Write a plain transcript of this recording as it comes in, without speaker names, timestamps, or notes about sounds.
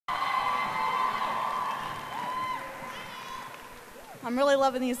I'm really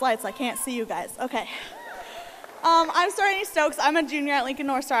loving these lights. I can't see you guys. Okay. I'm Stormy Stokes. I'm a junior at Lincoln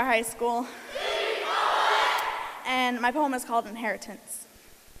North Star High School. And my poem is called Inheritance.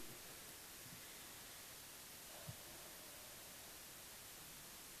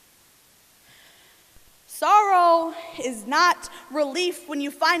 Sorrow is not relief when you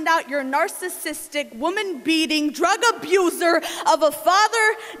find out your narcissistic, woman-beating, drug abuser of a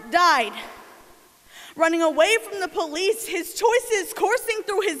father died. Running away from the police, his choices coursing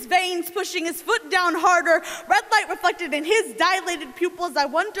through his veins, pushing his foot down harder, red light reflected in his dilated pupils. I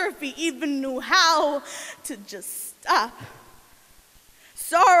wonder if he even knew how to just stop.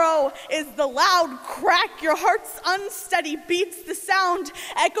 Sorrow is the loud crack, your heart's unsteady beats, the sound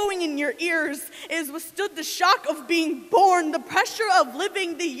echoing in your ears. It has withstood the shock of being born, the pressure of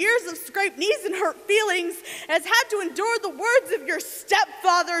living, the years of scraped knees and hurt feelings. It has had to endure the words of your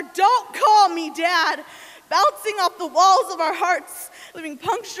stepfather, "Don't call me Dad," bouncing off the walls of our hearts, leaving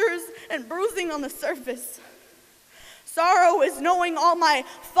punctures and bruising on the surface. Sorrow is knowing all my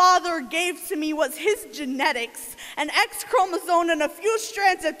father gave to me was his genetics, an X chromosome and a few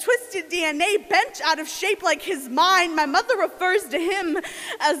strands of twisted DNA bent out of shape like his mind. My mother refers to him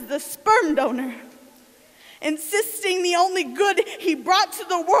as the sperm donor, insisting the only good he brought to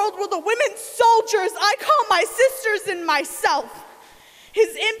the world were the women soldiers I call my sisters and myself.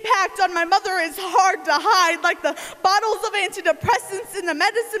 His impact on my mother is hard to hide, like the bottles of antidepressants in the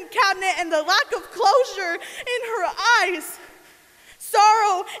medicine cabinet and the lack of closure in her eyes.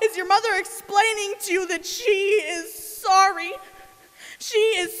 Sorrow is your mother explaining to you that she is sorry. She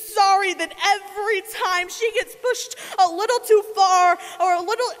is sorry that every time she gets pushed a little too far or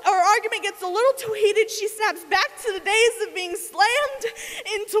argument gets a little too heated, she snaps back to the days of being slammed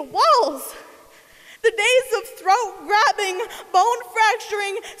into walls. The days of throat-grabbing,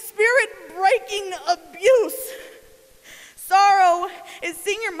 bone-fracturing, spirit-breaking abuse. Sorrow is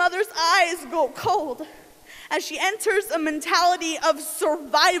seeing your mother's eyes go cold as she enters a mentality of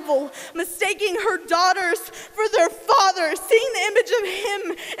survival, mistaking her daughters for their father, seeing the image of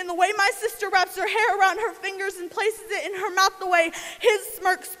him in the way my sister wraps her hair around her fingers and places it in her mouth, the way his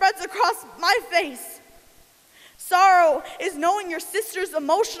smirk spreads across my face. Sorrow is knowing your sister's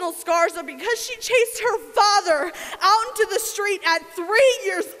emotional scars are because she chased her father out into the street at 3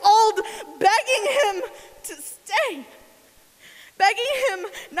 years old, begging him to stay, begging him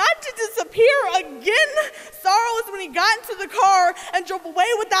not to disappear again. Sorrow is when he got into the car and drove away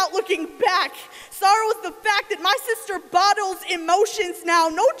without looking back. Sorrow is the fact that my sister bottles emotions now,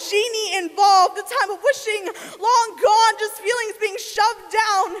 no genie involved, the time of wishing long gone, just feelings being shoved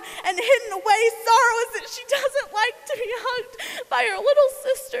down and hidden away. Sorrow is that she doesn't like to be hugged by her little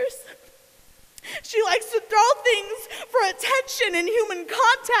sisters. She likes to throw things for attention, and human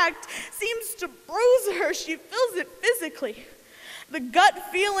contact seems to bruise her. She feels it physically. The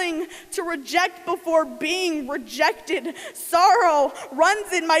gut feeling to reject before being rejected. Sorrow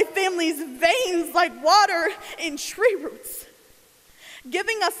runs in my family's veins like water in tree roots,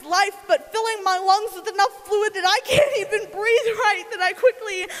 giving us life but filling my lungs with enough fluid that I can't even breathe right, that I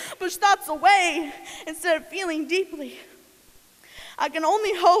quickly push thoughts away instead of feeling deeply. I can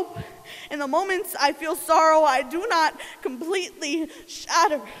only hope in the moments I feel sorrow, I do not completely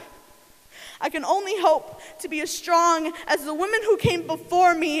shatter. I can only hope to be as strong as the women who came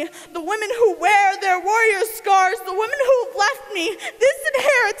before me, the women who wear their warrior scars, the women who have left me this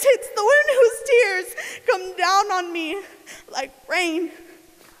inheritance, the women whose tears come down on me like rain.